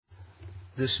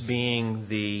This being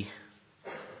the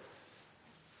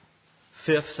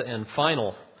fifth and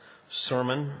final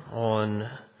sermon on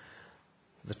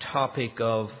the topic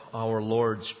of our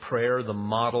Lord's Prayer, the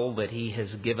model that He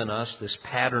has given us, this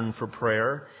pattern for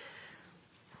prayer.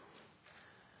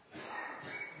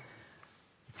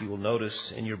 If you will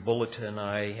notice in your bulletin,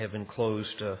 I have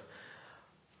enclosed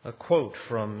a quote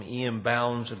from E.M.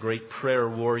 Bounds, a great prayer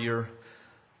warrior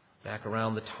back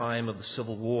around the time of the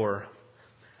Civil War.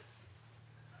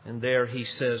 And there he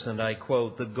says, and I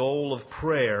quote, "The goal of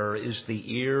prayer is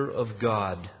the ear of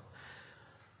God,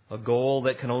 a goal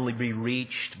that can only be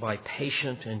reached by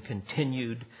patient and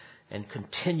continued and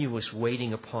continuous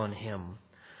waiting upon Him,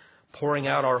 pouring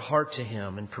out our heart to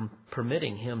Him and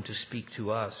permitting Him to speak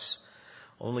to us.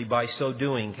 Only by so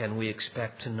doing can we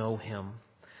expect to know Him.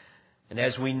 And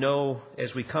as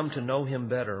we come to know Him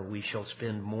better, we shall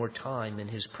spend more time in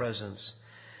His presence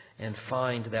and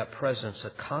find that presence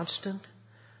a constant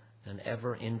and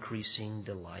ever-increasing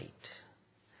delight."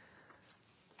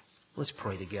 Let's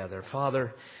pray together.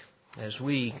 Father, as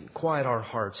we quiet our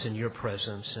hearts in Your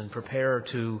presence and prepare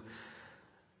to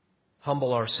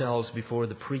humble ourselves before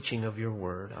the preaching of Your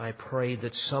Word, I pray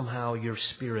that somehow Your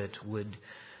Spirit would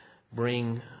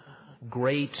bring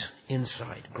great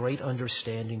insight, great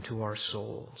understanding to our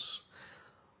souls.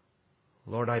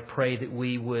 Lord, I pray that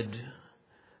we would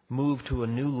move to a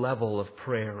new level of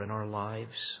prayer in our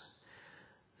lives,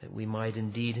 that we might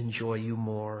indeed enjoy You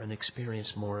more and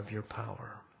experience more of Your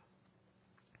power.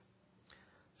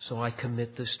 So I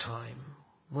commit this time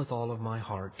with all of my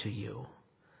heart to You.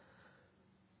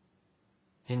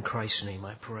 In Christ's name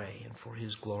I pray, and for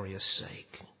His glorious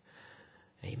sake.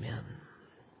 Amen.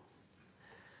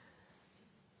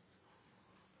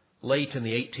 Late in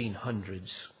the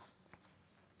 1800s,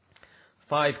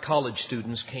 5 college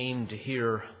students came to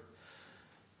hear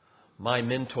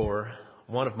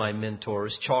one of my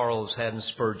mentors, Charles Haddon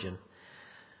Spurgeon,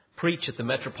 preach at the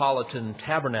Metropolitan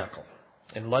Tabernacle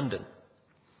in London.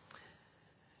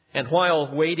 And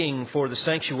while waiting for the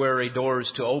sanctuary doors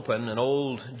to open, an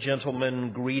old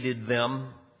gentleman greeted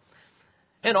them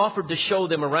and offered to show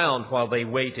them around while they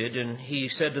waited. And he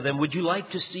said to them, "Would you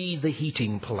like to see the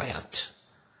heating plant?"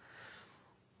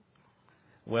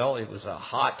 Well, it was a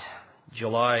hot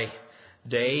July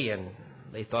day, and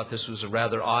they thought this was a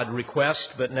rather odd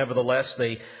request, but nevertheless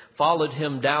they followed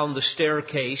him down the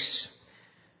staircase,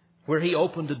 where he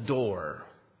opened a door.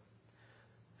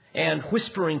 And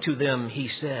whispering to them, he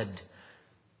said,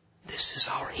 "This is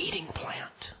our heating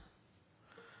plant."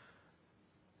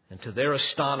 And to their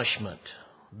astonishment,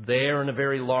 there in a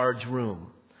very large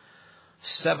room,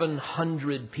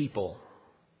 700 people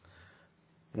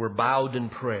were bowed in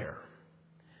prayer,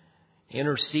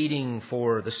 interceding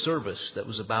for the service that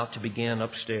was about to begin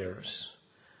upstairs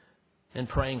and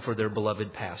praying for their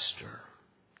beloved pastor.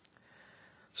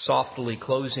 Softly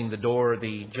closing the door,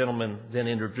 the gentleman then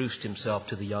introduced himself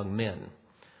to the young men.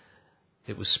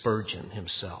 It was Spurgeon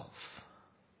himself.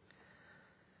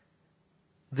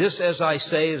 This, as I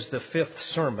say, is the 5th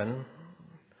sermon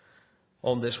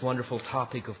on this wonderful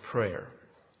topic of prayer.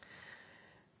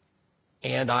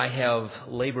 And I have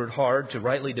labored hard to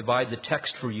rightly divide the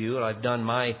text for you, and I've done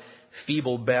my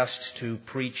feeble best to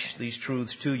preach these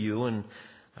truths to you, and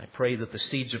I pray that the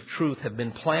seeds of truth have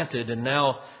been planted, and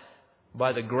now,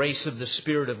 by the grace of the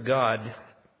Spirit of God,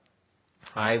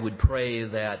 I would pray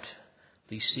that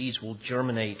these seeds will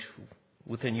germinate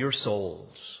within your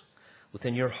souls,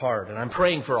 within your heart. And I'm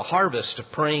praying for a harvest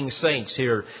of praying saints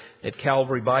here at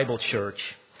Calvary Bible Church,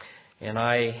 and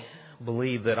I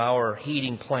believe that our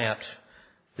heating plant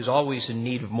is always in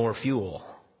need of more fuel,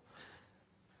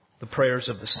 the prayers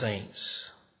of the saints.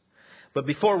 But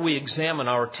before we examine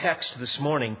our text this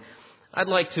morning, I'd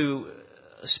like to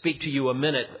speak to you a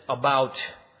minute about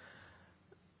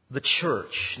the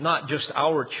church, not just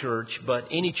our church, but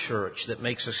any church that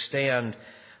makes a stand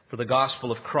for the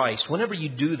gospel of Christ. Whenever you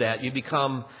do that, you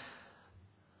become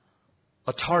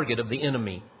a target of the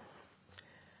enemy.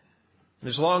 And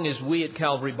as long as we at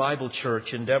Calvary Bible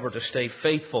Church endeavor to stay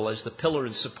faithful as the pillar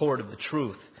and support of the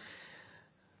truth,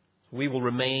 we will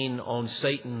remain on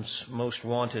Satan's most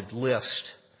wanted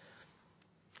list.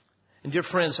 And dear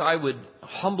friends, I would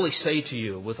humbly say to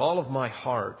you with all of my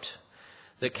heart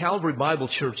that Calvary Bible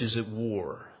Church is at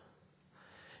war.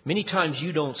 Many times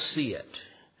you don't see it.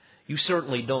 You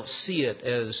certainly don't see it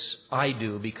as I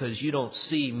do, because you don't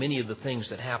see many of the things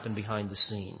that happen behind the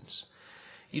scenes.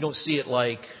 You don't see it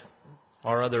like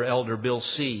our other elder, Bill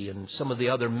C., and some of the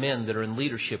other men that are in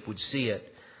leadership would see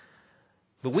it.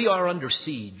 But we are under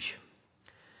siege.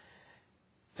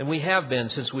 And we have been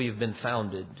since we have been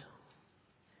founded.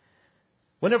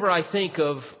 Whenever I think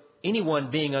of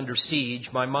anyone being under siege,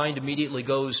 my mind immediately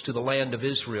goes to the land of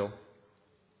Israel,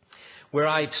 where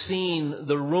I've seen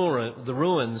the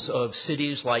ruins of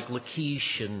cities like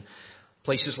Lachish and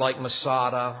places like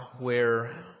Masada,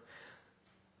 where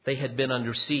they had been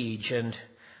under siege. And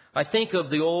I think of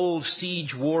the old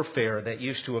siege warfare that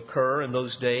used to occur in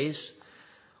those days.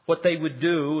 What they would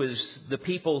do is the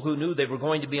people who knew they were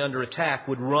going to be under attack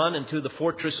would run into the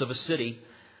fortress of a city,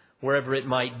 wherever it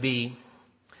might be,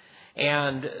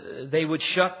 and they would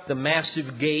shut the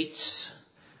massive gates,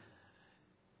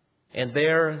 and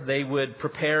there they would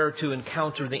prepare to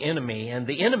encounter the enemy. And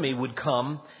the enemy would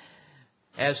come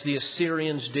as the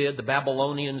Assyrians did, the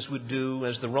Babylonians would do,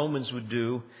 as the Romans would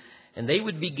do, and they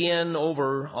would begin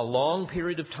over a long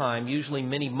period of time, usually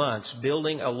many months,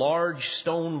 building a large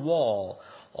stone wall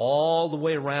all the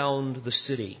way around the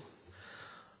city.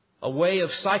 A way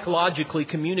of psychologically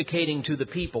communicating to the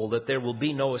people that there will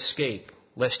be no escape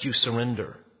lest you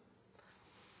surrender.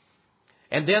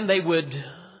 And then they would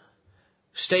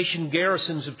station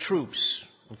garrisons of troops,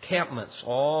 encampments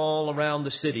all around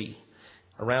the city,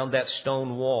 around that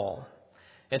stone wall.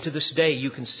 And to this day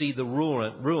you can see the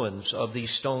ruins of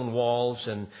these stone walls,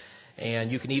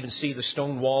 and you can even see the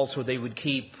stone walls where they would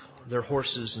keep their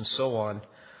horses and so on.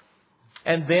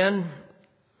 And then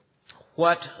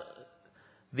what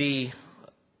the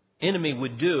enemy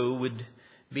would do would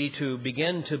be to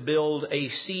begin to build a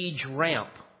siege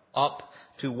ramp up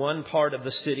to one part of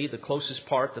the city, the closest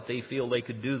part that they feel they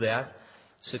could do that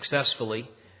successfully.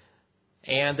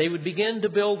 And they would begin to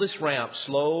build this ramp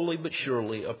slowly but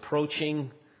surely,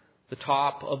 approaching the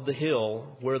top of the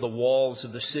hill where the walls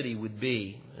of the city would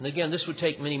be. And again, this would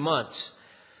take many months.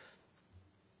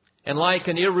 And like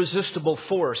an irresistible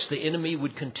force, the enemy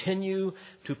would continue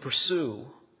to pursue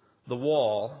the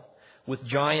wall with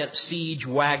giant siege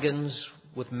wagons,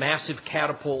 with massive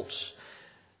catapults.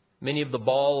 Many of the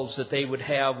balls that they would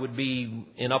have would be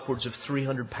in upwards of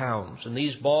 300 pounds. And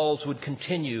these balls would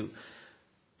continue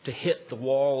to hit the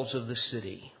walls of the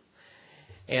city.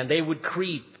 And they would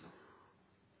creep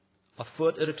a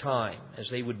foot at a time as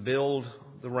they would build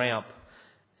the ramp.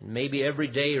 And maybe every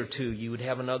day or two you would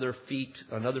have another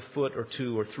foot or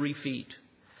 2 or 3 feet.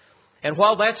 And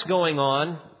while that's going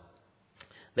on,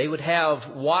 they would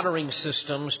have watering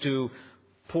systems to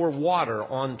pour water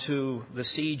onto the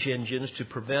siege engines to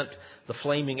prevent the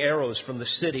flaming arrows from the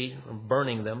city from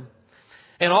burning them.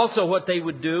 And also what they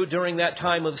would do during that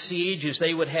time of siege is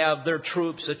they would have their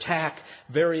troops attack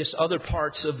various other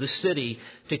parts of the city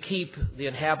to keep the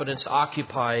inhabitants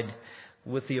occupied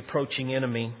with the approaching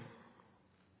enemy.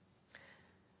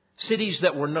 Cities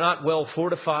that were not well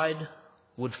fortified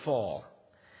would fall.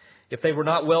 If they were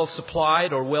not well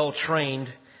supplied or well trained,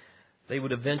 they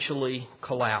would eventually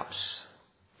collapse.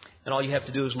 And all you have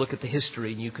to do is look at the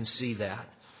history and you can see that.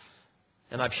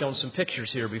 And I've shown some pictures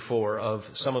here before of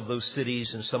some of those cities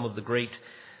and some of the great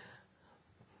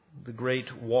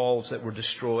walls that were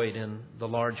destroyed and the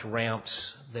large ramps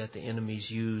that the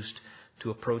enemies used to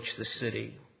approach the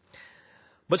city.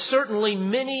 But certainly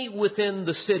many within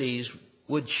the cities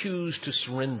would choose to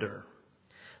surrender.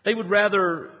 They would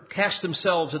rather cast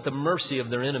themselves at the mercy of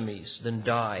their enemies than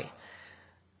die.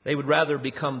 They would rather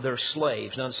become their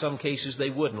slaves. Now, in some cases they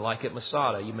wouldn't, like at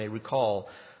Masada. You may recall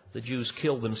the Jews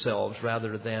killed themselves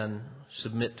rather than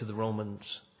submit to the Romans.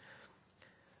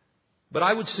 But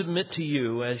I would submit to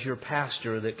you as your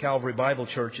pastor that Calvary Bible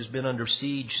Church has been under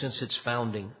siege since its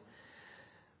founding.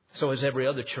 So has every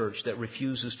other church that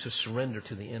refuses to surrender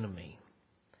to the enemy.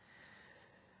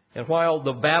 And while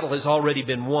the battle has already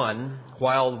been won,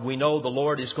 while we know the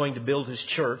Lord is going to build His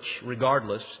church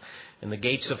regardless, and the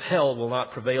gates of hell will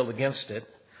not prevail against it,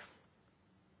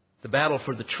 the battle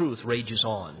for the truth rages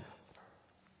on.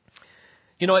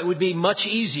 You know, it would be much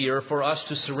easier for us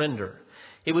to surrender.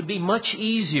 It would be much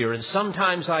easier, and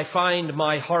sometimes I find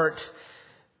my heart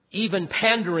even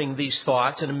pandering these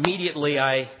thoughts, and immediately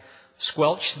I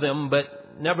squelch them,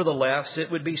 but nevertheless, it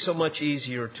would be so much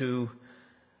easier to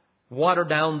water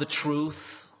down the truth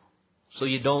so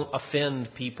you don't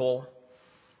offend people.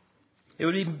 It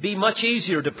would be much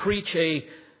easier to preach a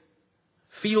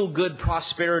feel-good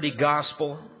prosperity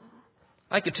gospel.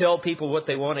 I could tell people what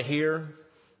they want to hear.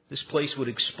 This place would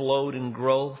explode in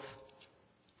growth.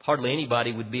 Hardly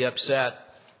anybody would be upset,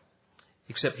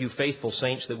 except you faithful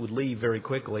saints that would leave very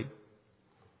quickly.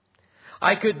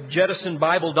 I could jettison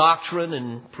Bible doctrine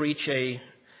and preach a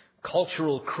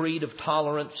cultural creed of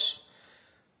tolerance.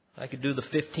 I could do the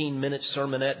 15-minute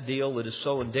sermonette deal that is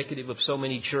so indicative of so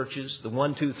many churches. The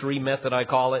 1, 2, 3 method, I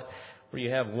call it, where you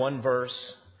have one verse,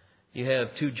 you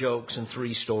have 2 jokes and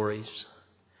 3 stories.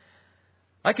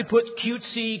 I could put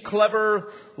cutesy,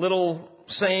 clever little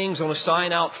sayings on a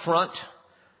sign out front,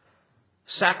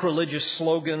 sacrilegious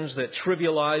slogans that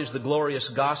trivialize the glorious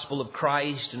gospel of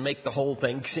Christ and make the whole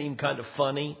thing seem kind of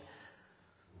funny.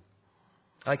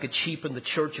 I could cheapen the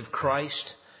church of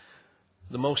Christ,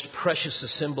 the most precious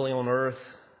assembly on earth,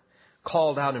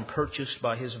 called out and purchased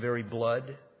by His very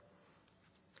blood.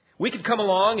 We could come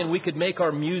along and we could make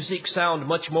our music sound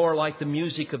much more like the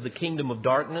music of the kingdom of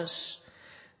darkness,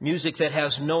 music that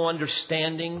has no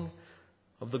understanding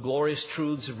of the glorious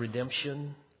truths of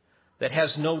redemption, that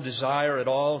has no desire at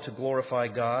all to glorify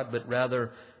God, but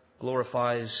rather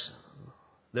glorifies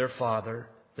their father,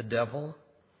 the devil.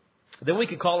 Then we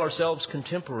could call ourselves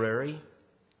contemporary.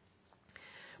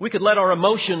 We could let our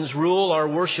emotions rule our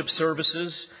worship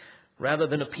services rather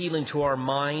than appealing to our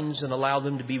minds and allow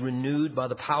them to be renewed by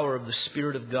the power of the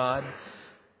Spirit of God,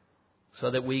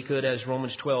 so that we could, as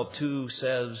Romans 12:2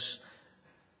 says,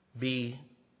 be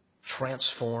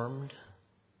transformed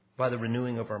by the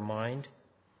renewing of our mind.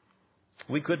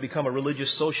 We could become a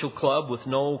religious social club with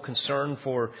no concern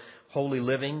for holy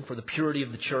living, for the purity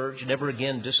of the church, never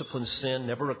again discipline sin,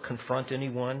 never confront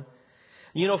anyone.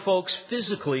 You know, folks,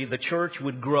 physically the church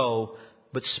would grow,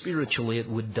 but spiritually it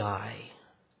would die.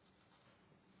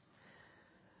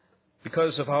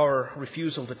 Because of our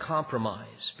refusal to compromise,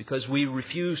 because we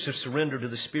refuse to surrender to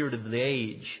the spirit of the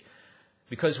age,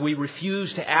 because we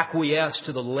refuse to acquiesce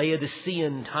to the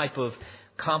Laodicean type of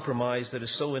compromise that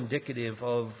is so indicative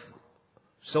of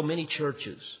so many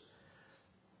churches.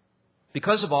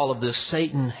 Because of all of this,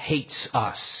 Satan hates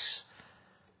us.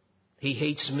 He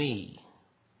hates me.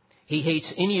 He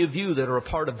hates any of you that are a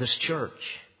part of this church.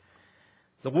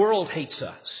 The world hates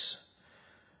us.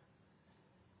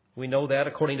 We know that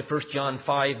according to 1 John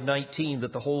 5:19,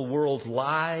 that the whole world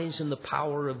lies in the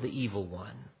power of the evil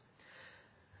one.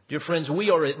 Dear friends, we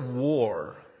are at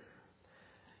war.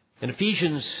 In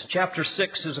Ephesians chapter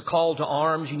 6 is a call to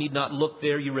arms. You need not look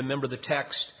there. You remember the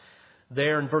text.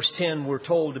 There in verse 10, we're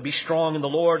told to be strong in the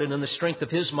Lord and in the strength of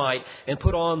His might, and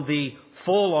put on the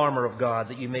full armor of God,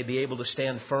 that you may be able to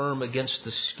stand firm against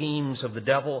the schemes of the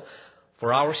devil.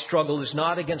 For our struggle is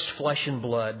not against flesh and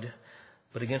blood,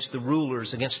 but against the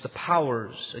rulers, against the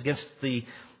powers, against the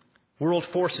world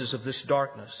forces of this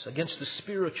darkness, against the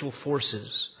spiritual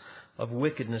forces of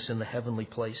wickedness in the heavenly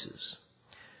places.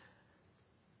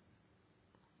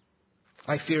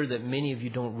 I fear that many of you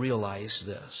don't realize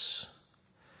this.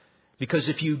 Because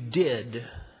if you did,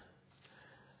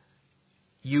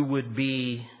 you would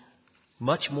be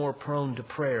much more prone to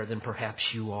prayer than perhaps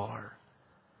you are.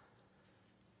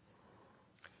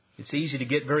 It's easy to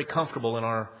get very comfortable in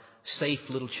our safe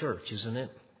little church, isn't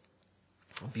it?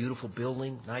 A beautiful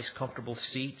building, nice comfortable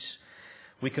seats.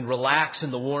 We can relax in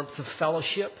the warmth of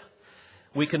fellowship.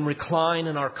 We can recline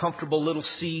in our comfortable little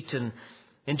seat and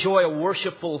enjoy a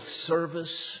worshipful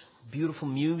service, beautiful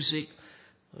music.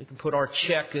 We can put our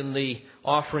check in the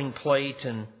offering plate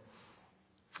and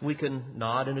we can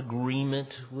nod in agreement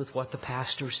with what the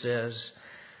pastor says,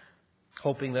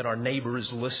 hoping that our neighbor is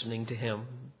listening to him.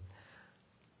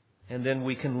 And then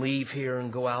we can leave here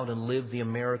and go out and live the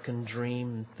American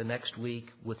dream the next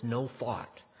week with no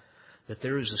thought that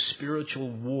there is a spiritual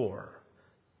war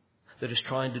that is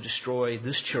trying to destroy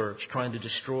this church, trying to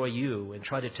destroy you, and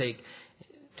try to take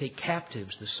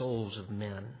captives the souls of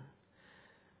men.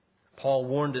 Paul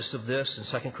warned us of this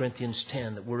in 2 Corinthians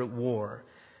 10, that we're at war.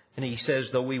 And he says,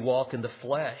 though we walk in the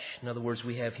flesh, in other words,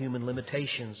 we have human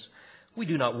limitations, we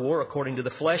do not war according to the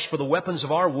flesh, for the weapons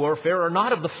of our warfare are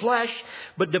not of the flesh,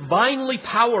 but divinely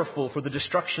powerful for the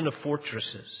destruction of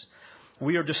fortresses.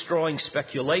 We are destroying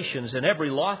speculations and every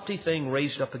lofty thing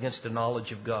raised up against the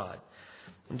knowledge of God.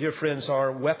 And dear friends,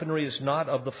 our weaponry is not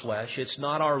of the flesh. It's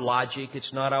not our logic.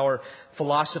 It's not our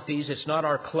philosophies. It's not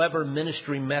our clever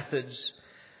ministry methods.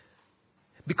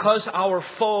 Because our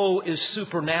foe is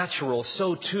supernatural,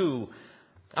 so too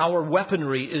our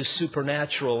weaponry is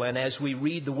supernatural. And as we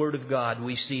read the Word of God,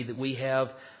 we see that we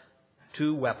have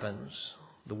two weapons: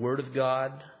 the Word of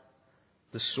God,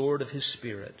 the sword of His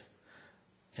Spirit,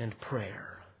 and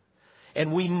prayer.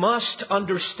 And we must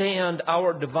understand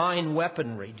our divine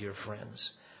weaponry, dear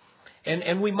friends.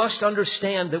 And we must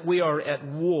understand that we are at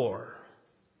war,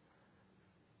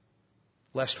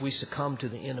 lest we succumb to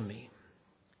the enemy.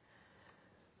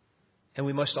 And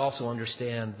we must also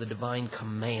understand the divine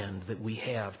command that we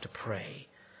have to pray.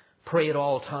 Pray at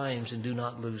all times and do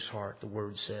not lose heart, the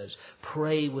Word says.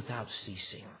 Pray without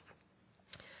ceasing.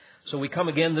 So we come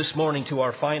again this morning to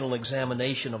our final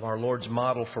examination of our Lord's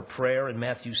model for prayer in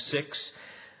Matthew 6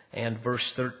 and verse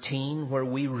 13, where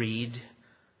we read,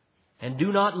 "And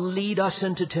do not lead us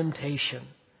into temptation,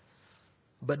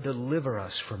 but deliver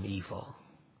us from evil."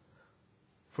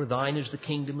 For thine is the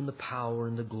kingdom and the power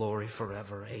and the glory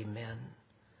forever. Amen.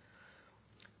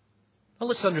 Well,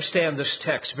 let's understand this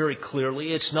text very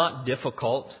clearly. It's not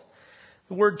difficult.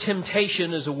 The word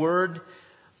temptation is a word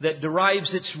that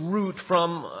derives its root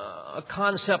from a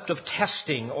concept of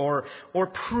testing or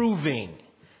proving.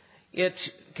 It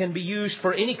can be used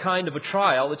for any kind of a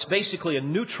trial. It's basically a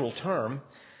neutral term.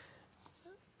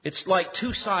 It's like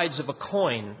two sides of a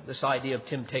coin, this idea of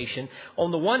temptation. On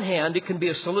the one hand, it can be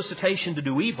a solicitation to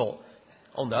do evil.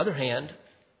 On the other hand,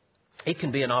 it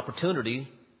can be an opportunity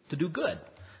to do good,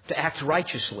 to act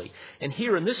righteously. And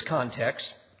here in this context,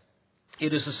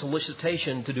 it is a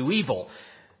solicitation to do evil.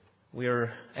 We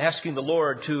are asking the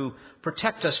Lord to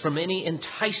protect us from any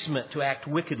enticement to act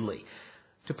wickedly,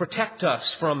 to protect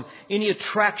us from any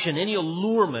attraction, any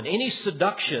allurement, any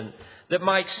seduction that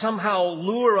might somehow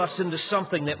lure us into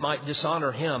something that might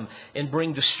dishonor Him and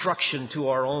bring destruction to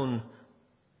our own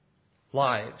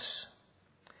lives.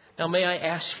 Now, may I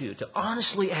ask you to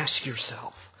honestly ask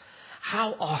yourself,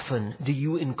 how often do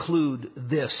you include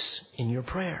this in your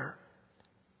prayer?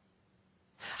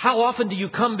 How often do you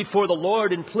come before the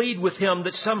Lord and plead with Him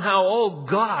that somehow, oh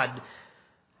God,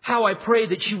 how I pray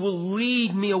that you will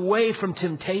lead me away from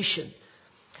temptation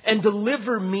and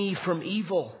deliver me from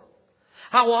evil?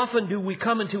 How often do we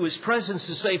come into His presence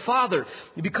to say, Father,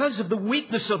 because of the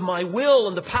weakness of my will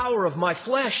and the power of my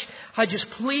flesh, I just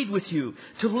plead with you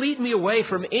to lead me away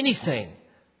from anything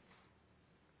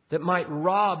that might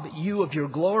rob you of your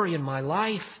glory in my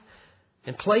life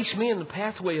and place me in the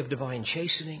pathway of divine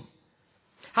chastening.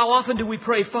 How often do we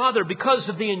pray, Father, because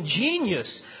of the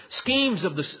ingenious schemes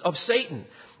of Satan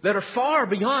that are far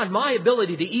beyond my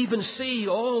ability to even see,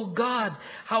 oh God,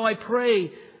 how I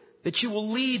pray that you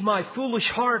will lead my foolish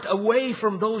heart away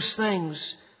from those things,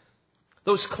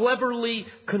 those cleverly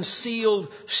concealed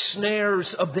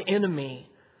snares of the enemy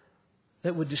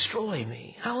that would destroy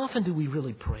me. How often do we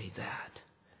really pray that?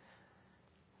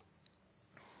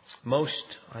 Most,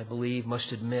 I believe,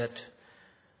 must admit,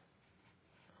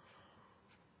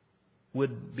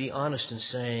 would be honest in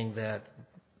saying that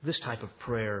this type of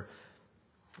prayer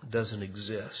doesn't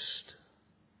exist.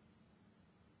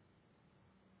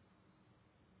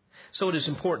 So it is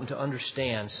important to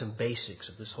understand some basics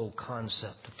of this whole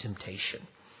concept of temptation.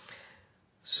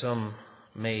 Some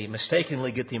may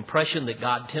mistakenly get the impression that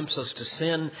God tempts us to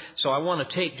sin. So I want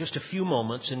to take just a few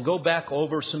moments and go back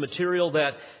over some material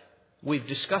that we've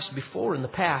discussed before in the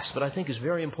past, but I think is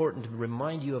very important to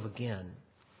remind you of again.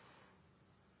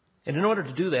 And in order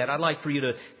to do that, I'd like for you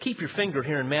to keep your finger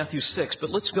here in Matthew 6, but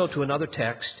let's go to another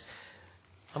text.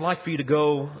 I'd like for you to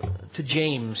go to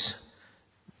James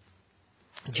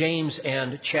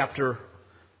and chapter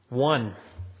 1.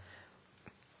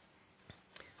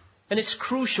 And it's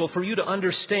crucial for you to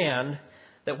understand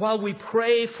that while we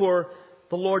pray for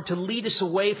the Lord to lead us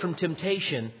away from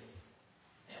temptation,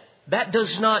 that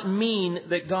does not mean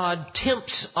that God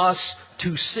tempts us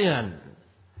to sin.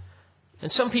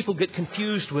 And some people get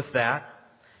confused with that.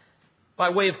 By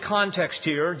way of context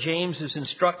here, James is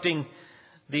instructing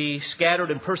the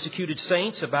scattered and persecuted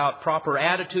saints about proper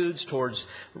attitudes towards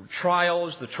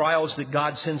trials, the trials that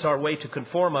God sends our way to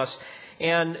conform us.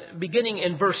 And beginning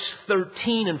in verse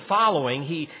 13 and following,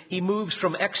 he moves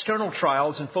from external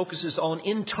trials and focuses on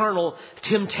internal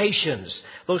temptations,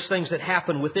 those things that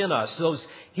happen within us, those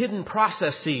hidden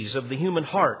processes of the human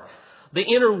heart, the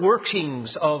inner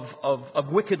workings of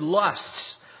wicked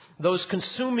lusts, those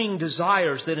consuming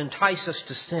desires that entice us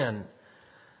to sin.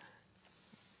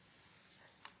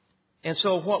 And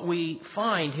so what we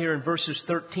find here in verses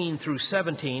 13 through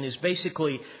 17 is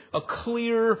basically a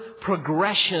clear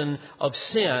progression of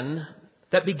sin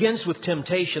that begins with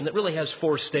temptation that really has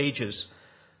four stages.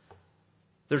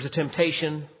 There's a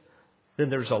temptation,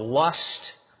 then there's a lust,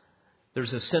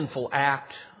 there's a sinful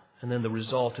act, and then the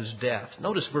result is death.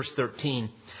 Notice verse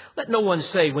 13. Let no one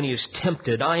say when he is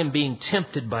tempted, I am being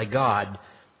tempted by God.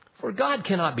 For God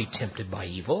cannot be tempted by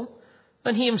evil,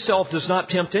 and He Himself does not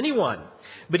tempt anyone.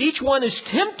 But each one is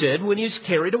tempted when he is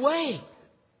carried away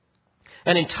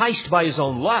and enticed by his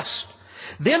own lust.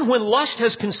 Then when lust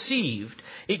has conceived,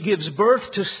 it gives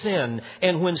birth to sin.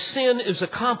 And when sin is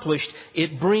accomplished,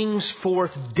 it brings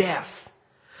forth death.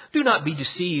 Do not be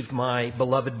deceived, my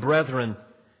beloved brethren.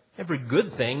 Every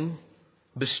good thing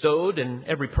bestowed and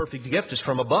every perfect gift is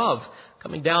from above,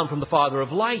 coming down from the Father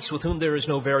of lights, with whom there is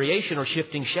no variation or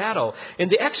shifting shadow. In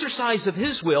the exercise of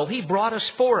His will, He brought us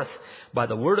forth by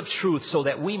the word of truth, so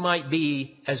that we might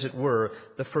be, as it were,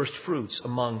 the first fruits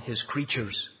among His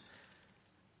creatures.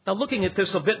 Now, looking at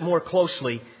this a bit more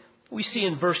closely, we see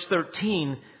in verse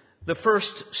 13 the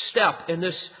first step in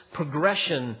this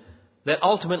progression that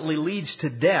ultimately leads to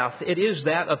death, it is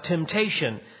that of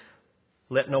temptation.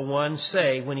 Let no one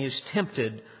say when he is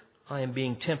tempted, I am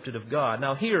being tempted of God.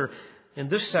 Now here, in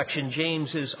this section,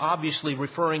 James is obviously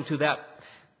referring to that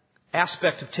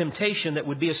aspect of temptation that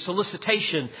would be a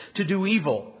solicitation to do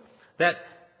evil.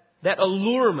 That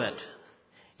allurement.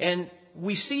 And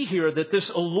we see here that this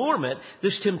allurement,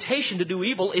 this temptation to do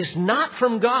evil, is not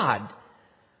from God.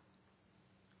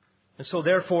 And so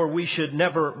therefore we should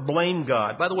never blame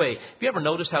God. By the way, have you ever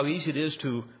noticed how easy it is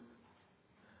to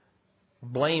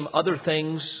blame other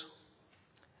things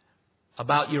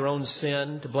about your own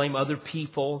sin, to blame other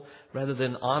people, rather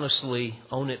than honestly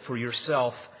own it for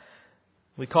yourself?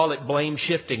 We call it blame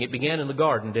shifting. It began in the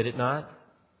garden, did it not?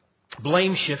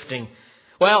 Blame shifting.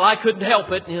 Well, I couldn't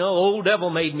help it. Old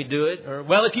devil made me do it. Or,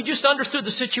 well, if you just understood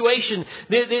the situation,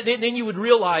 then you would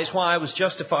realize why I was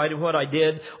justified in what I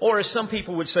did. Or as some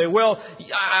people would say, well,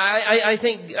 I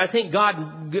think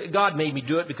God made me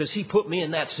do it because He put me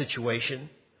in that situation.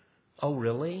 Oh,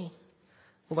 really?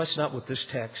 Well, that's not what this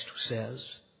text says.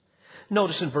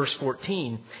 Notice in verse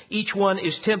 14, each one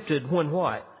is tempted when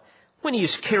what? When he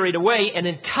is carried away and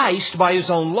enticed by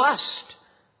his own lust.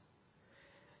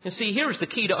 And see, here's the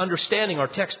key to understanding our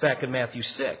text back in Matthew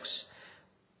 6.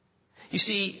 You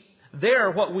see, there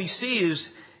what we see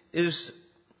is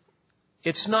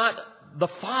it's not the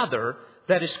Father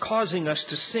that is causing us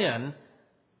to sin,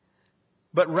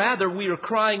 but rather we are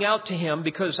crying out to Him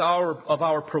because of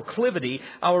our proclivity,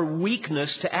 our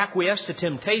weakness to acquiesce to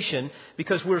temptation,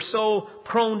 because we're so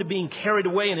prone to being carried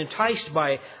away and enticed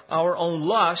by our own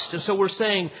lust. And so we're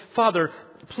saying, Father,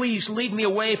 please lead me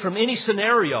away from any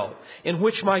scenario in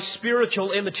which my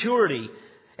spiritual immaturity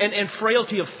and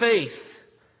frailty of faith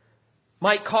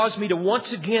might cause me to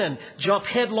once again jump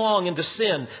headlong into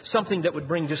sin, something that would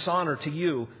bring dishonor to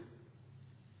You.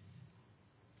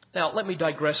 Now, let me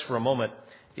digress for a moment,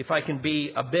 if I can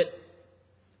be a bit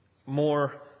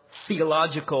more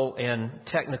theological and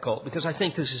technical, because I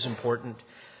think this is important.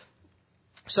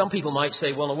 Some people might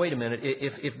say, well, wait a minute,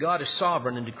 if God is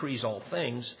sovereign and decrees all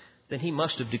things, then He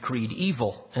must have decreed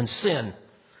evil and sin.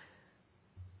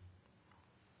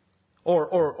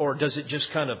 Or does it just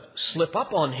kind of slip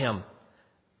up on Him?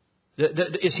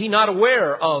 Is He not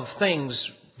aware of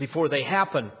things before they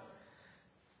happen?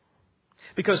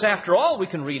 Because after all, we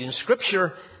can read in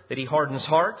Scripture that He hardens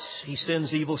hearts, He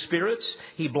sends evil spirits,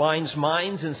 He blinds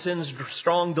minds and sends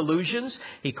strong delusions,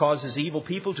 He causes evil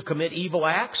people to commit evil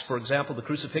acts, for example, the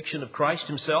crucifixion of Christ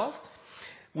Himself.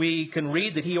 We can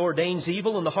read that He ordains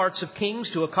evil in the hearts of kings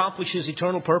to accomplish His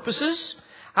eternal purposes.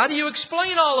 How do you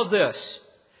explain all of this?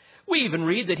 We even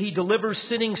read that He delivers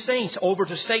sinning saints over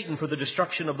to Satan for the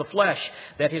destruction of the flesh,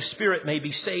 that his spirit may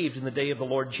be saved in the day of the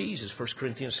Lord Jesus, 1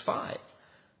 Corinthians 5.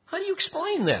 How do you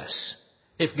explain this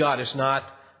if God is not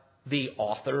the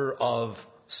author of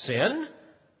sin?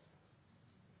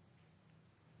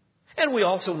 And we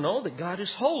also know that God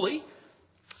is holy.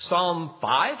 Psalm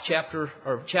 5, chapter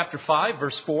 5,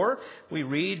 verse 4, we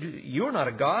read, You are not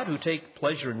a God who take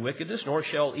pleasure in wickedness, nor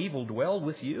shall evil dwell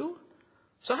with You.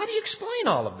 So how do you explain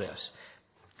all of this?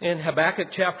 In Habakkuk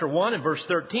chapter 1 and verse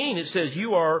 13, it says,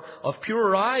 You are of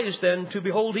purer eyes than to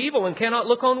behold evil and cannot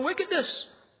look on wickedness.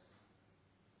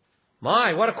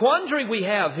 My, what a quandary we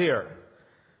have here.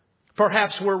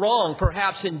 Perhaps we're wrong.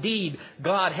 Perhaps indeed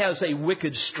God has a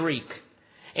wicked streak,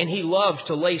 and He loves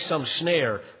to lay some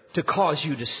snare to cause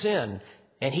you to sin.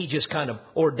 And He just kind of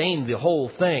ordained the whole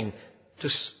thing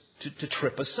to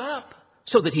trip us up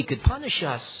so that He could punish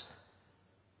us.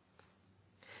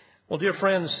 Well, dear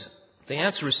friends, the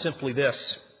answer is simply this,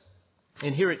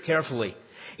 and hear it carefully.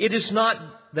 It is not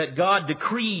that God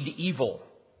decreed evil,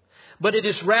 but it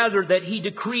is rather that He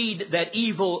decreed that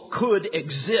evil could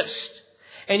exist.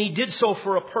 And He did so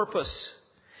for a purpose.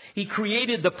 He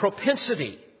created the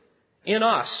propensity in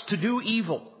us to do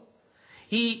evil.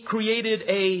 He created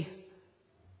a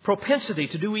propensity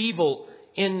to do evil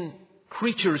in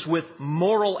creatures with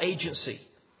moral agency.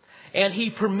 And He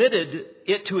permitted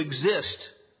it to exist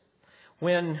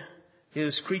when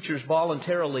His creatures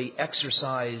voluntarily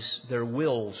exercise their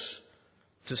wills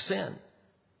to sin.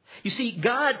 You see,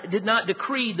 God did not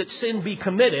decree that sin be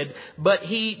committed, but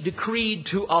He decreed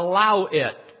to allow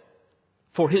it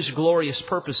for His glorious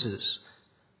purposes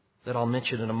that I'll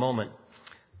mention in a moment.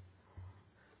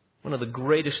 One of the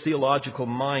greatest theological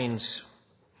minds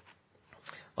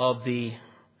of the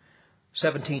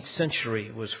 17th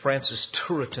century was Francis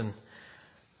Turretin,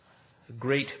 a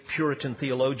great Puritan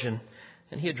theologian,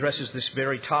 and he addresses this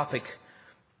very topic.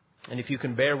 And if you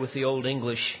can bear with the Old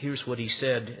English, here's what he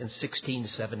said in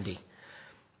 1670.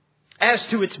 As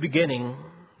to its beginning,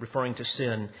 referring to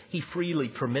sin, He freely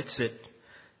permits it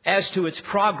As to its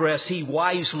progress, He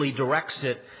wisely directs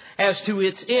it. As to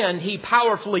its end, He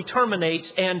powerfully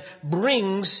terminates and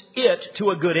brings it to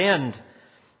a good end.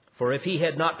 For if He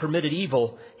had not permitted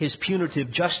evil, His punitive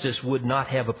justice would not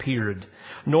have appeared,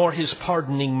 nor His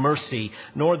pardoning mercy,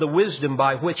 nor the wisdom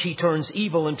by which He turns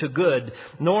evil into good,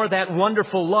 nor that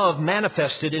wonderful love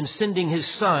manifested in sending His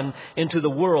Son into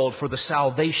the world for the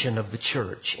salvation of the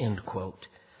church." End quote.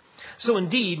 So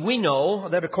indeed, we know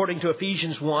that according to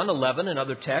Ephesians 1:11 and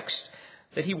other texts,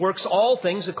 that He works all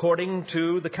things according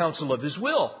to the counsel of His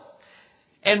will.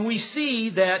 And we see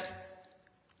that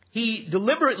He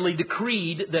deliberately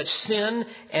decreed that sin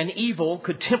and evil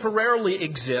could temporarily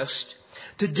exist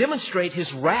to demonstrate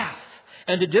His wrath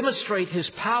and to demonstrate His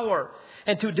power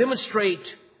and to demonstrate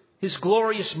His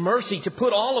glorious mercy, to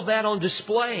put all of that on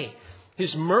display,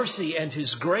 His mercy and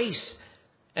His grace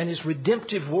and His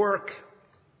redemptive work.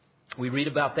 We read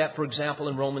about that, for example,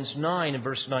 in Romans 9 and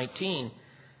verse 19.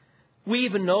 We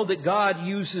even know that God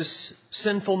uses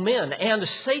sinful men and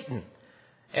Satan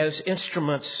as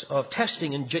instruments of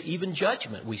testing and even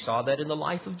judgment. We saw that in the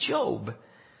life of Job.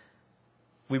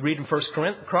 We read in 1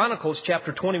 Chronicles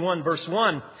chapter 21, verse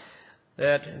 1,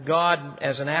 that God,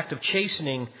 as an act of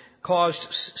chastening, caused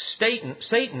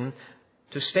Satan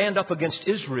to stand up against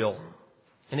Israel.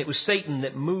 And it was Satan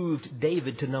that moved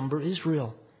David to number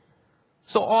Israel.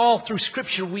 So all through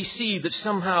Scripture we see that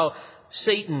somehow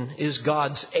Satan is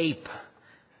God's ape,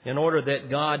 in order that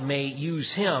God may use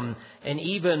him and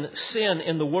even sin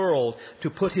in the world to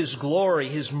put His glory,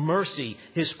 His mercy,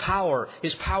 His power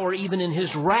even in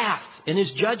His wrath, in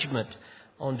His judgment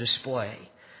on display.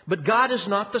 But God is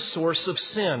not the source of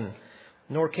sin,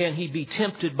 nor can He be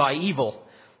tempted by evil.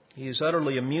 He is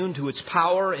utterly immune to its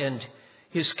power, and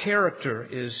His character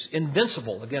is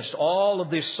invincible against all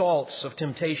of the assaults of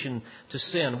temptation to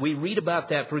sin. We read about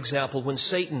that, for example, when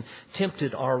Satan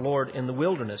tempted our Lord in the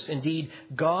wilderness. Indeed,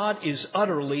 God is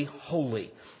utterly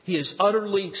holy. He is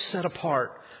utterly set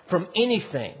apart from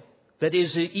anything that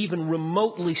is even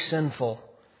remotely sinful.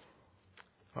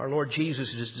 Our Lord Jesus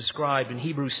is described in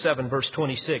Hebrews 7, verse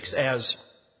 26 as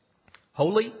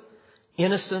holy,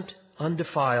 innocent,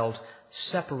 undefiled,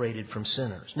 separated from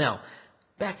sinners. Now,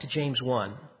 back to James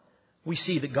 1. We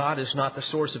see that God is not the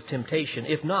source of temptation.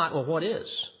 If not, well, what is?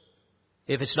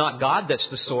 If it's not God that's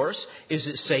the source, is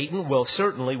it Satan? Well,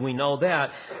 certainly we know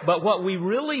that. But what we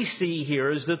really see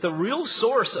here is that the real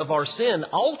source of our sin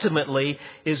ultimately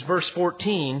is verse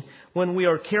 14, when we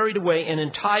are carried away and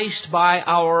enticed by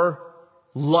our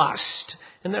lust.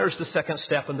 And there's the second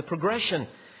step in the progression.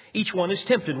 Each one is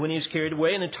tempted when he is carried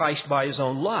away and enticed by his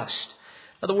own lust.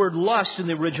 Now, the word lust in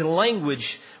the original language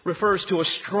refers to a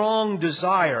strong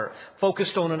desire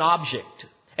focused on an object.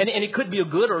 And it could be a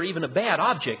good or even a bad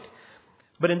object.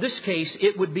 But in this case,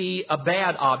 it would be a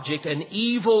bad object, an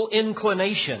evil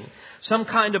inclination, some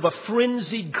kind of a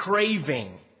frenzied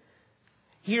craving.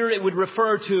 Here it would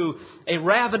refer to a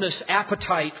ravenous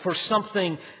appetite for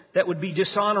something that would be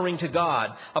dishonoring to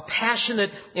God, a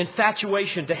passionate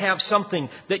infatuation to have something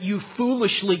that you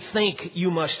foolishly think you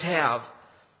must have.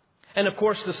 And of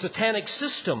course, the satanic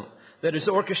system that is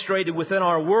orchestrated within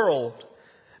our world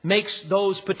makes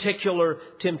those particular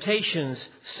temptations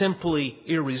simply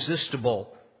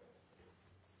irresistible.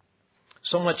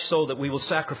 So much so that we will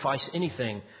sacrifice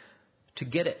anything to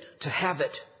get it, to have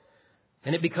it.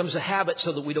 And it becomes a habit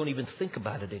so that we don't even think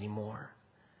about it anymore.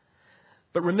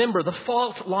 But remember, the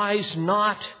fault lies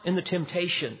not in the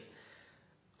temptation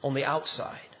on the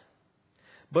outside,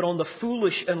 but on the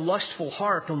foolish and lustful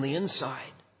heart on the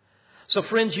inside. So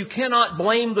friends, you cannot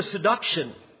blame the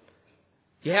seduction.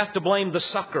 You have to blame the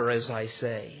sucker, as I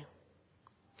say.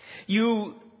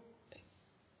 You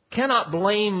cannot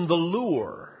blame the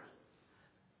lure.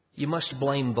 You must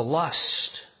blame the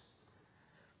lust.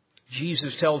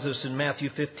 Jesus tells us in Matthew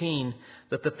 15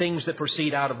 that the things that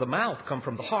proceed out of the mouth come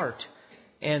from the heart.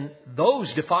 And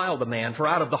those defile the man, for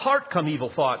out of the heart come evil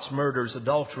thoughts, murders,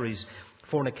 adulteries,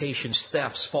 fornications,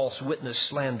 thefts, false witness,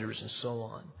 slanders, and so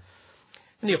on.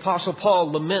 And the Apostle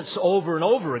Paul laments over and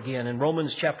over again in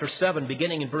Romans chapter 7,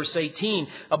 beginning in verse 18,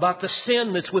 about the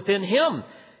sin that's within him,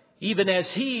 even as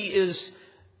he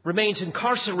remains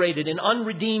incarcerated in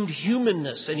unredeemed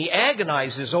humanness, and he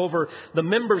agonizes over the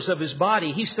members of his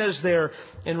body. He says there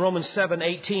in Romans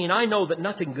 7:18, "I know that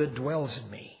nothing good dwells in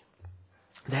me,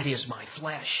 that is my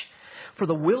flesh. For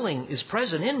the willing is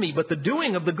present in me, but the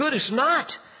doing of the good is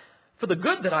not. For the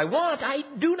good that I want, I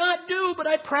do not do, but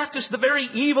I practice the very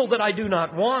evil that I do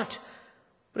not want.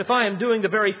 But if I am doing the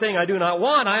very thing I do not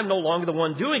want, I am no longer the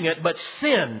one doing it, but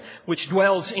sin, which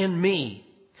dwells in me.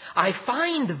 I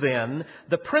find then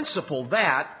the principle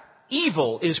that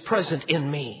evil is present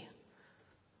in me."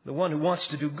 the one who wants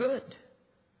to do good.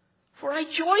 For I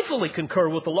joyfully concur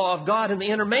with the law of God in the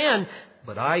inner man,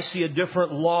 but I see a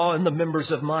different law in the members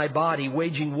of my body,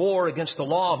 waging war against the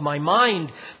law of my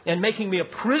mind and making me a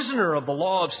prisoner of the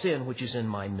law of sin which is in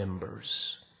my members.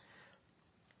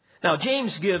 Now,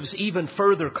 James gives even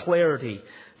further clarity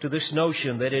to this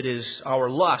notion that it is our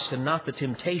lust and not the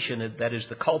temptation that is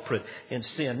the culprit in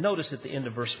sin. Notice at the end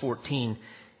of verse 14,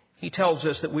 he tells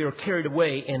us that we are carried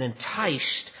away and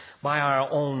enticed by our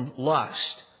own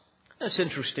lust. That's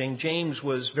interesting. James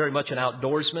was very much an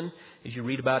outdoorsman. As you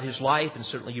read about his life, and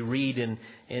certainly you read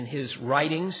in his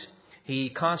writings, he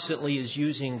constantly is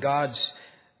using God's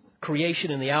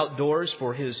creation in the outdoors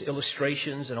for his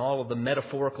illustrations and all of the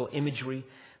metaphorical imagery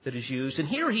that is used. And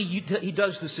here he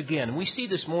does this again. And we see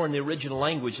this more in the original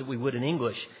language than we would in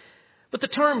English. But the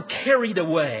term carried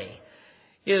away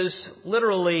is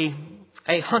literally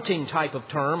a hunting type of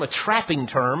term, a trapping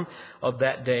term of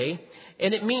that day.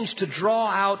 And it means to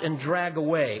draw out and drag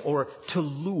away, or to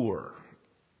lure.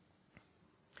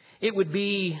 It would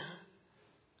be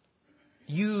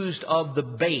used of the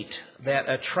bait that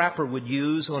a trapper would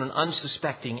use on an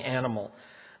unsuspecting animal,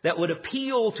 that would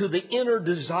appeal to the inner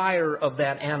desire of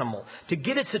that animal, to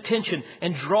get its attention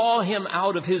and draw him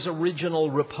out of his original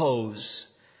repose.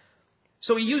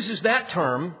 So he uses that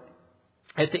term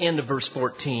at the end of verse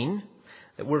 14,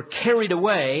 that we're carried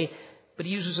away, but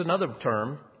he uses another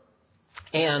term,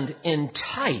 and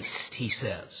enticed, he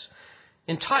says.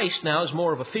 Enticed now is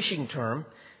more of a fishing term,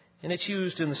 and it's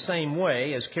used in the same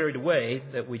way as carried away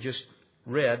that we just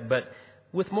read, but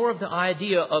with more of the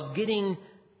idea of getting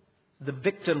the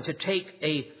victim to take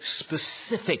a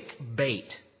specific bait,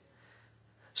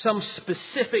 some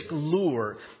specific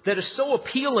lure that is so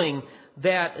appealing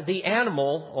that the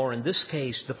animal, or in this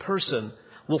case the person,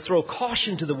 will throw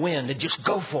caution to the wind and just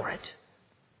go for it.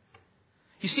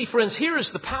 You see, friends, here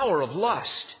is the power of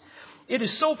lust. It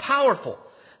is so powerful.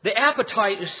 The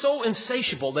appetite is so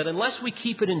insatiable that unless we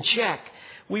keep it in check,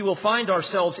 we will find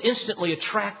ourselves instantly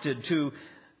attracted to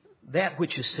that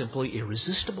which is simply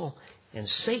irresistible. And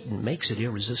Satan makes it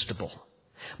irresistible.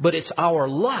 But it's our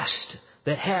lust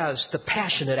that has the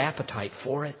passionate appetite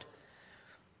for it.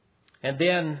 And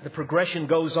then the progression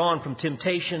goes on from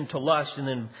temptation to lust, and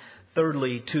then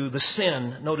thirdly to the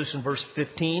sin. Notice in verse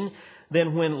 15,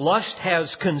 then when lust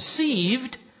has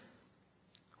conceived,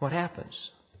 what happens?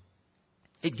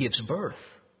 It gives birth.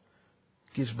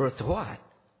 It gives birth to what?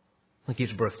 It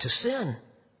gives birth to sin.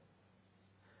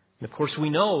 And of course we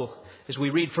know, as we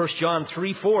read 1 John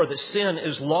 3:4, that sin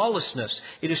is lawlessness.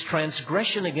 It is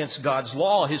transgression against God's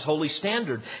law, His holy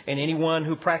standard. And anyone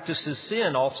who practices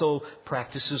sin also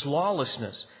practices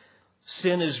lawlessness.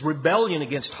 Sin is rebellion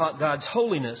against God's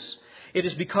holiness. It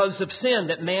is because of sin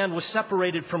that man was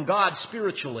separated from God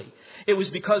spiritually. It was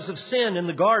because of sin in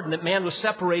the garden that man was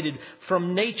separated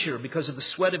from nature. Because of the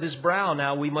sweat of his brow,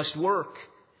 now we must work.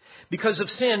 Because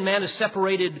of sin, man is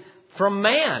separated from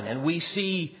man. And we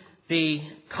see the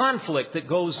conflict that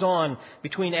goes on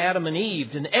between Adam and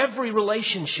Eve in every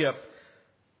relationship,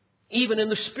 even in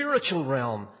the spiritual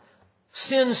realm.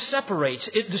 Sin separates,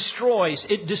 it destroys,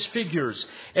 it disfigures.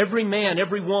 Every man,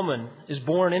 every woman is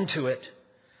born into it.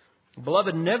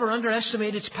 Beloved, never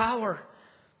underestimate its power.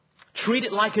 Treat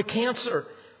it like a cancer.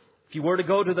 If you were to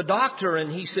go to the doctor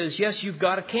and he says, yes, you've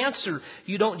got a cancer,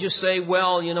 you don't just say,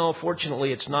 well,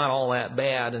 fortunately it's not all that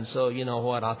bad, and so, you know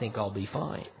what, I think I'll be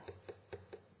fine.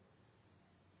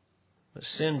 But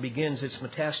sin begins its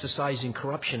metastasizing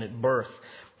corruption at birth,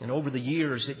 and over the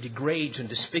years it degrades and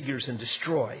disfigures and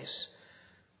destroys.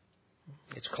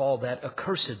 It's called that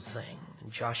accursed thing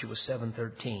in Joshua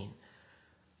 7:13.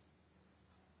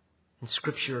 In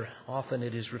Scripture, often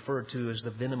it is referred to as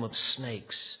the venom of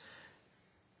snakes.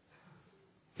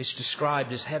 It's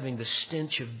described as having the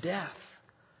stench of death.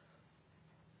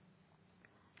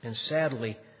 And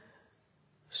sadly,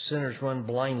 sinners run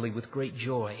blindly with great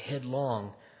joy,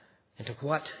 headlong, into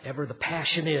whatever the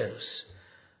passion is.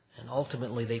 And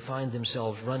ultimately they find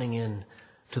themselves running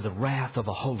into the wrath of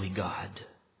a holy God.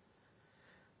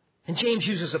 And James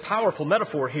uses a powerful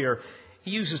metaphor here. He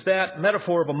uses that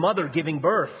metaphor of a mother giving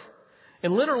birth.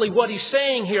 And literally what he's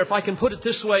saying here, if I can put it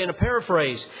this way in a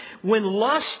paraphrase, when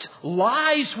lust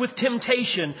lies with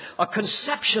temptation, a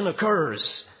conception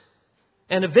occurs.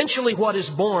 And eventually what is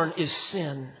born is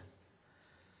sin.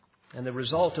 And the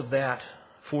result of that,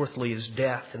 fourthly, is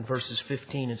death. In verses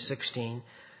 15 and 16,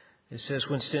 it says,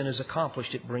 when sin is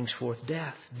accomplished, it brings forth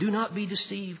death. Do not be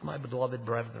deceived, my beloved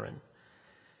brethren.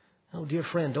 Oh, dear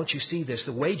friend, don't you see this?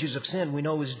 The wages of sin, we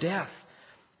know, is death.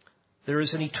 There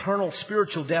is an eternal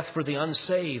spiritual death for the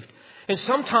unsaved. And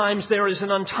sometimes there is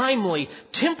an untimely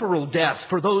temporal death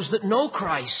for those that know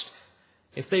Christ.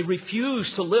 if they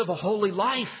refuse to live a holy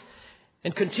life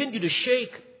and continue to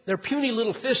shake their puny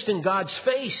little fist in God's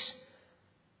face.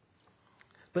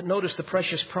 But notice the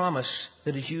precious promise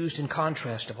that is used in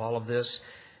contrast of all of this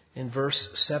in verse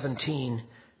 17.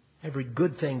 Every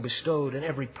good thing bestowed and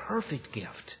every perfect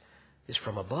gift is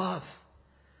from above.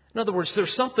 In other words,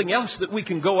 there's something else that we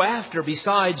can go after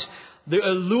besides the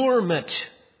allurement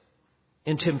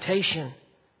in temptation.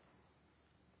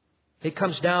 It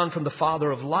comes down from the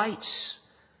Father of lights,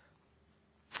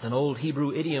 an old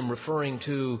Hebrew idiom referring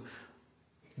to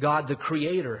God the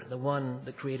Creator, the one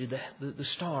that created the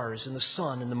stars and the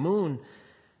sun and the moon,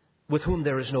 with whom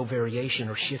there is no variation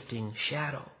or shifting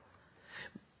shadow.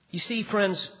 You see,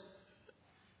 friends,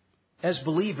 as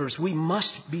believers, we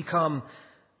must become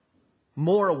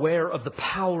more aware of the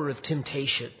power of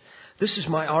temptation. This is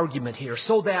my argument here,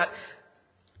 so that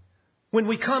when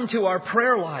we come to our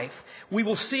prayer life, we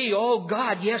will see, oh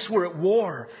God, yes, we're at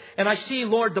war. And I see,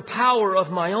 Lord, the power of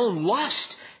my own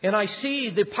lust. And I see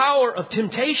the power of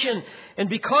temptation. And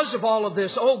because of all of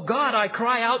this, oh God, I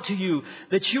cry out to you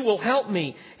that you will help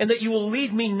me and that you will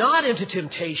lead me not into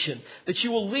temptation, that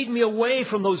you will lead me away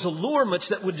from those allurements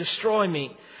that would destroy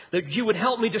me, that you would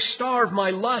help me to starve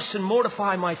my lusts and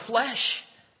mortify my flesh.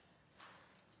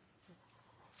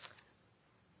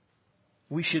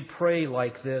 We should pray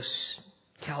like this,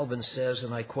 Calvin says,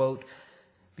 and I quote,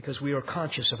 because we are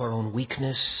conscious of our own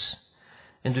weakness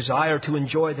and desire to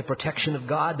enjoy the protection of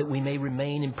God, that we may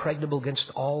remain impregnable against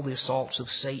all the assaults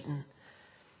of Satan.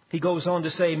 He goes on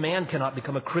to say, man cannot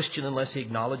become a Christian unless he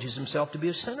acknowledges himself to be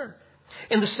a sinner.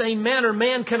 In the same manner,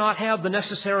 man cannot have the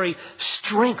necessary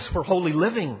strength for holy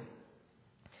living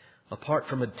apart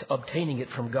from obtaining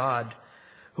it from God.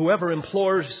 Whoever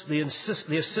implores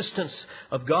the assistance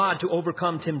of God to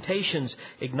overcome temptations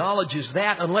acknowledges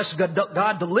that unless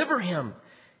God deliver him,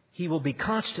 he will be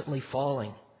constantly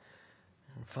falling.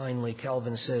 And finally,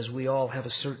 Calvin says, we all have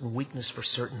a certain weakness for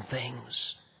certain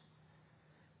things.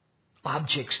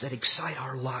 Objects that excite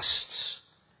our lusts,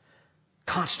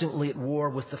 constantly at war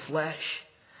with the flesh.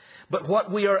 But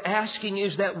what we are asking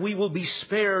is that we will be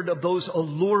spared of those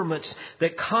allurements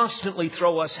that constantly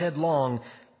throw us headlong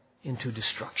into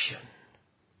destruction.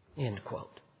 End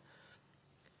quote.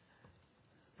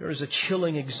 There is a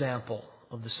chilling example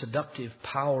of the seductive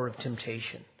power of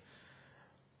temptation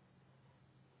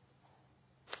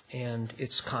and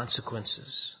its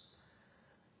consequences.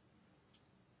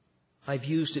 I've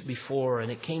used it before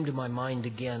and it came to my mind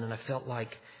again, and I felt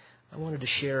like I wanted to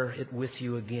share it with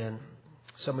you again.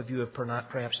 Some of you have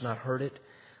perhaps not heard it.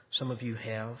 Some of you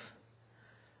have.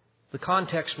 The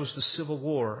context was the Civil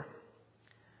War.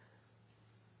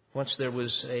 Once there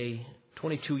was a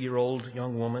 22-year-old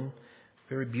young woman,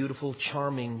 very beautiful,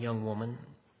 charming young woman,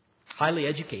 highly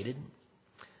educated,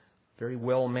 very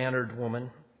well-mannered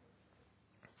woman,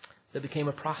 that became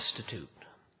a prostitute.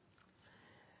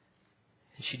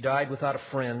 And she died without a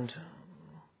friend,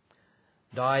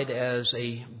 died as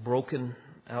a broken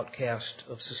outcast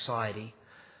of society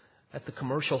at the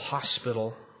commercial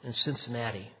hospital in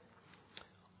Cincinnati,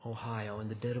 Ohio, in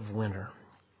the dead of winter.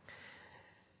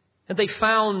 And they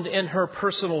found in her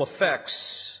personal effects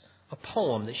a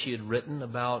poem that she had written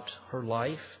about her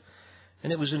life,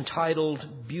 and it was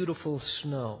entitled Beautiful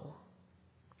Snow.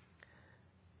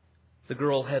 The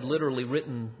girl had literally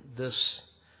written this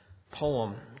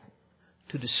poem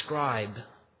to describe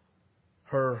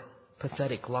her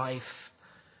pathetic life.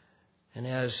 And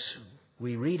as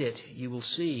we read it, you will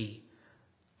see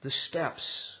the steps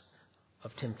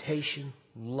of temptation,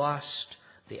 lust,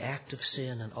 the act of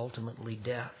sin, and ultimately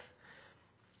death.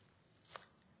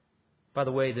 By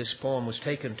the way, this poem was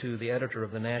taken to the editor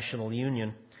of the National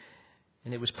Union,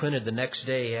 and it was printed the next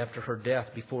day after her death,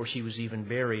 before she was even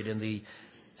buried. And the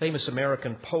famous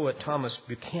American poet Thomas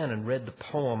Buchanan read the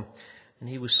poem, and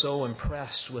he was so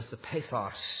impressed with the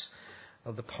pathos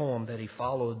of the poem that he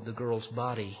followed the girl's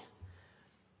body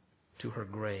to her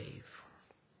grave.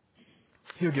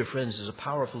 Here, dear friends, is a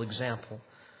powerful example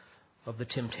of the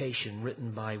temptation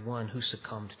written by one who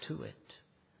succumbed to it.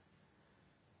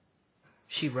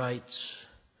 She writes,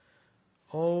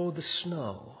 oh, the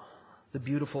snow, the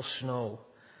beautiful snow,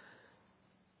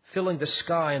 filling the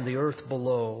sky and the earth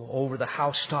below, over the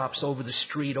housetops, over the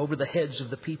street, over the heads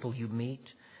of the people you meet.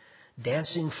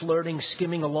 Dancing, flirting,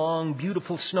 skimming along,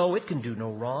 beautiful snow, it can do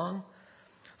no wrong.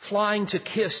 Flying to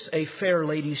kiss a fair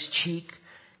lady's cheek,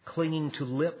 clinging to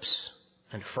lips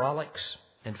and frolics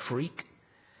and freak.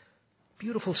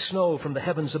 Beautiful snow from the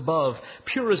heavens above,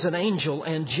 pure as an angel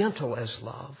and gentle as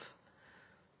love.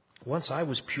 Once I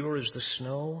was pure as the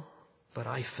snow, but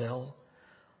I fell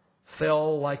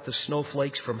like the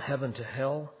snowflakes from heaven to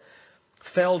hell.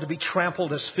 fell to be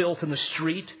trampled as filth in the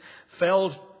street,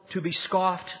 fell to be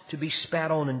scoffed, to be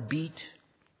spat on and beat,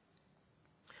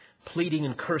 pleading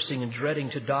and cursing and dreading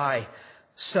to die,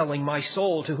 selling my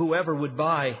soul to whoever would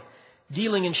buy,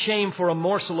 dealing in shame for a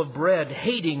morsel of bread,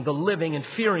 hating the living and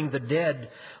fearing the dead.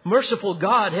 Merciful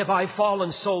God, have I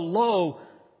fallen so low?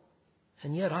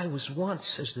 And yet I was once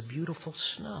as the beautiful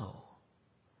snow.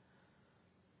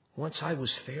 Once I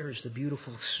was fair as the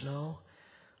beautiful snow,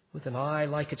 with an eye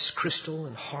like its crystal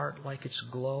and heart like its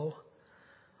glow.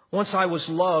 Once I was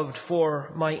loved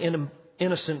for my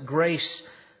innocent grace,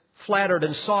 flattered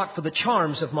and sought for the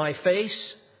charms of my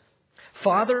face.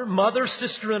 Father, mother,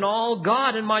 sister and all,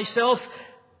 God and myself,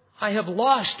 I have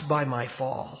lost by my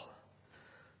fall.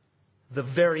 The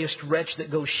veriest wretch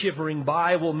that goes shivering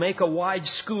by will make a wide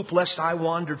scoop lest I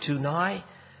wander too nigh.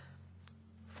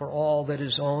 For all that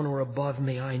is on or above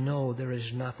me, I know there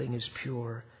is nothing as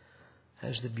pure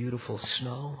as the beautiful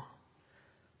snow.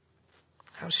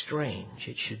 How strange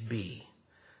it should be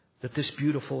that this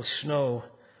beautiful snow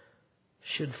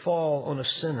should fall on a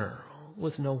sinner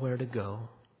with nowhere to go.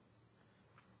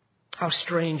 How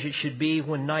strange it should be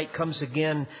when night comes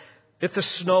again, if the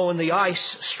snow and the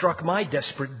ice struck my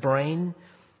desperate brain,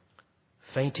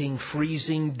 fainting,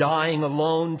 freezing, dying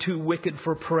alone, too wicked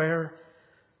for prayer,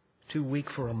 too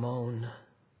weak for a moan,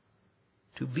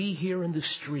 to be here in the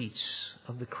streets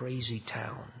of the crazy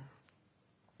town,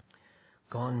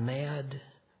 gone mad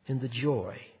in the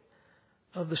joy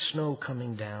of the snow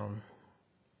coming down,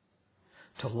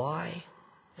 to lie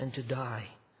and to die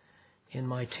in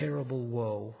my terrible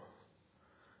woe,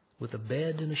 with a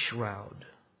bed and a shroud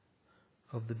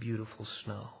of the beautiful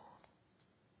snow.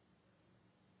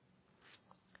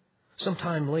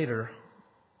 Sometime later,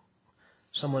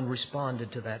 someone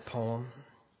responded to that poem.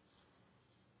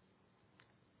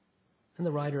 And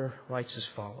the writer writes as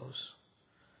follows.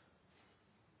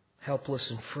 Helpless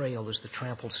and frail as the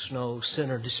trampled snow,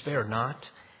 sinner, despair not.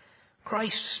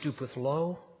 Christ stoopeth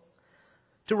low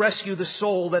to rescue the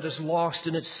soul that is lost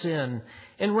in its sin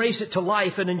and raise it to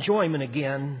life and enjoyment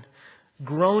again.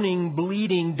 Groaning,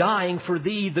 bleeding, dying for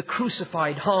thee, the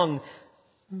crucified hung,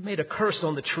 made a curse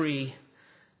on the tree.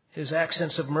 His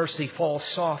accents of mercy fall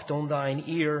soft on thine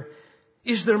ear.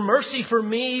 Is there mercy for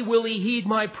me? Will he heed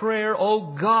my prayer?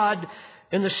 O God,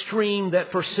 in the stream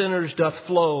that for sinners doth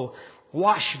flow,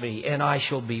 wash me and I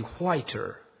shall be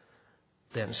whiter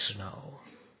than snow.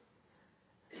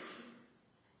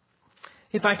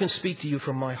 If I can speak to you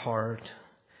from my heart,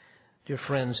 dear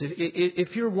friends,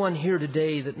 if you're one here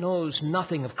today that knows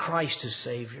nothing of Christ as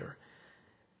Savior,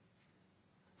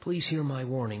 please hear my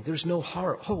warning. There's no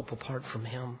hope apart from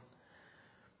Him.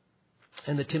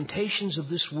 And the temptations of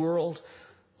this world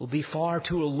will be far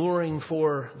too alluring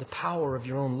for the power of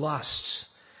your own lusts.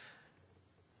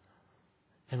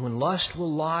 And when lust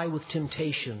will lie with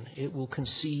temptation, it will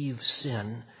conceive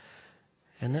sin.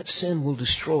 And that sin will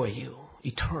destroy you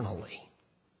eternally.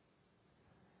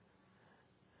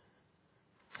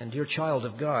 And dear child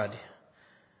of God,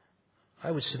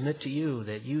 I would submit to you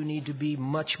that you need to be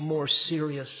much more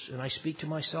serious, and I speak to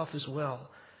myself as well,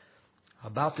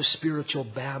 about the spiritual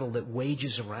battle that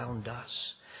wages around us.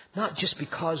 Not just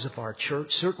because of our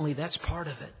church, certainly that's part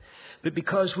of it, but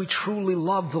because we truly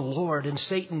love the Lord, and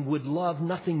Satan would love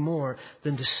nothing more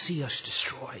than to see us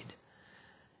destroyed.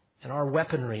 And our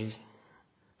weaponry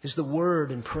is the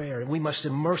Word and prayer, and we must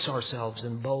immerse ourselves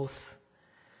in both.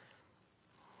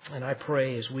 And I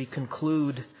pray as we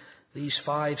conclude these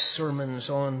 5 sermons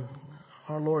on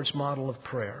our Lord's model of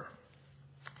prayer,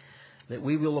 that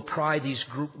we will apply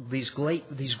these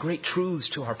great truths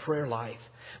to our prayer life.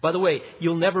 By the way,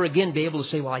 you'll never again be able to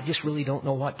say, well, I just really don't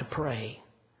know what to pray.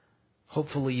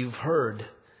 Hopefully you've heard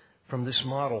from this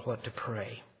model what to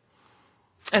pray.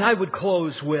 And I would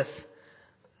close with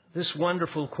this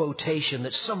wonderful quotation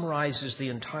that summarizes the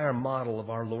entire model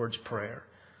of our Lord's Prayer.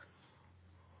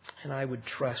 And I would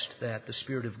trust that the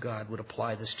Spirit of God would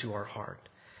apply this to our heart.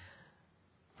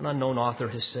 An unknown author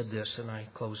has said this, and I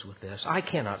close with this. I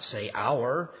cannot say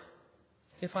our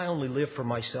if I only live for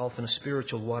myself in a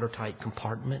spiritual watertight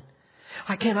compartment.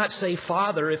 I cannot say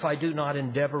Father if I do not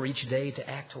endeavor each day to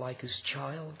act like His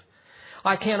child.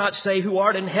 I cannot say who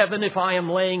art in heaven if I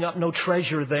am laying up no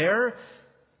treasure there.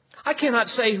 I cannot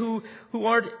say who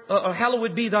art,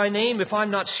 hallowed be thy name if I'm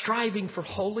not striving for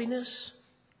holiness.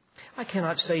 I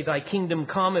cannot say thy kingdom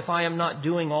come if I am not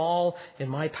doing all in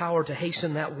my power to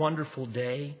hasten that wonderful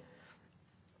day.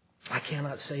 I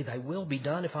cannot say thy will be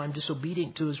done if I'm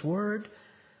disobedient to His word.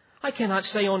 I cannot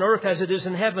say on earth as it is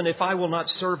in heaven if I will not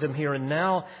serve Him here and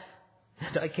now.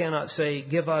 And I cannot say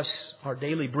give us our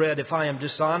daily bread if I am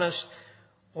dishonest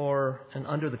or an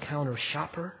under-the-counter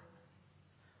shopper.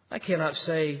 I cannot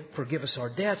say, forgive us our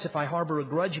debts if I harbor a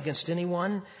grudge against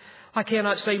anyone. I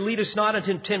cannot say, lead us not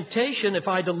into temptation if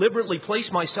I deliberately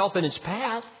place myself in its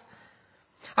path.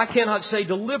 I cannot say,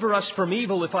 deliver us from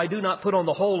evil if I do not put on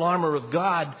the whole armor of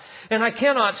God. And I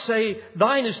cannot say,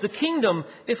 thine is the kingdom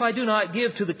if I do not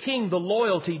give to the king the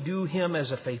loyalty due him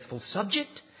as a faithful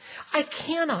subject. I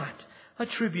cannot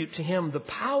attribute to him the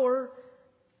power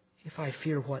if I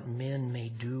fear what men may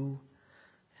do.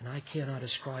 And I cannot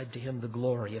ascribe to him the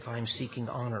glory if I am seeking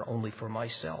honor only for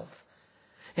myself.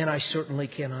 And I certainly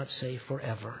cannot say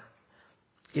forever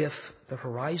if the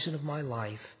horizon of my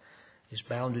life is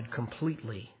bounded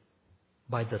completely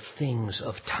by the things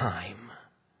of time.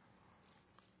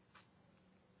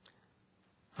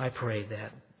 I pray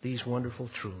that these wonderful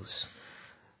truths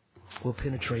will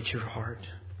penetrate your heart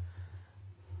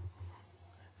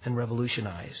and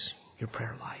revolutionize your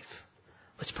prayer life.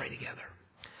 Let's pray together.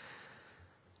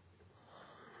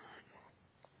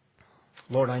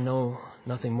 Lord, I know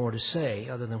nothing more to say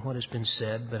other than what has been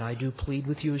said, but I do plead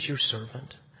with you as your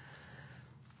servant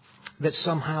that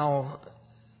somehow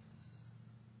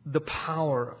the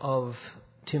power of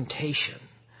temptation,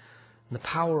 the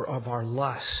power of our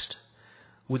lust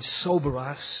would sober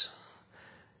us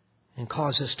and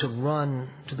cause us to run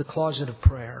to the closet of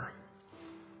prayer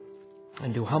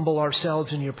and to humble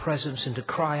ourselves in your presence and to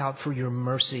cry out for your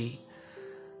mercy.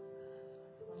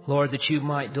 Lord, that you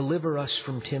might deliver us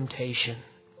from temptation,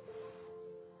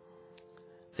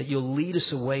 that you'll lead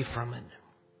us away from it.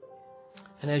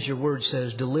 And as your word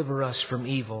says, deliver us from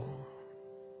evil,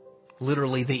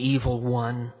 literally the evil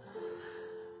one.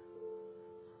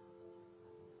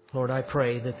 Lord, I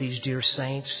pray that these dear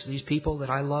saints, these people that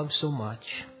I love so much,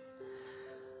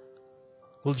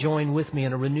 will join with me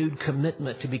in a renewed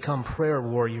commitment to become prayer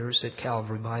warriors at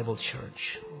Calvary Bible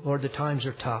Church. Lord, the times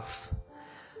are tough,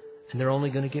 and they're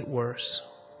only going to get worse.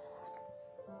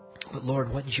 But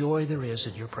Lord, what joy there is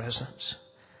in your presence.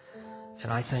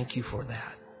 And I thank you for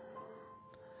that.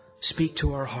 Speak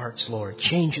to our hearts, Lord.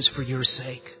 Change us for your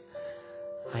sake.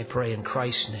 I pray in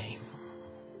Christ's name.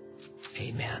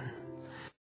 Amen.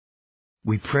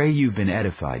 We pray you've been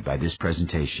edified by this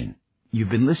presentation. You've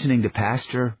been listening to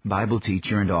Pastor, Bible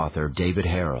teacher, and author David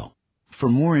Harrell. For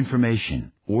more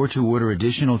information or to order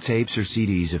additional tapes or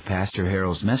CDs of Pastor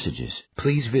Harrell's messages,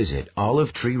 please visit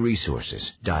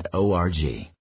olivetreeresources.org.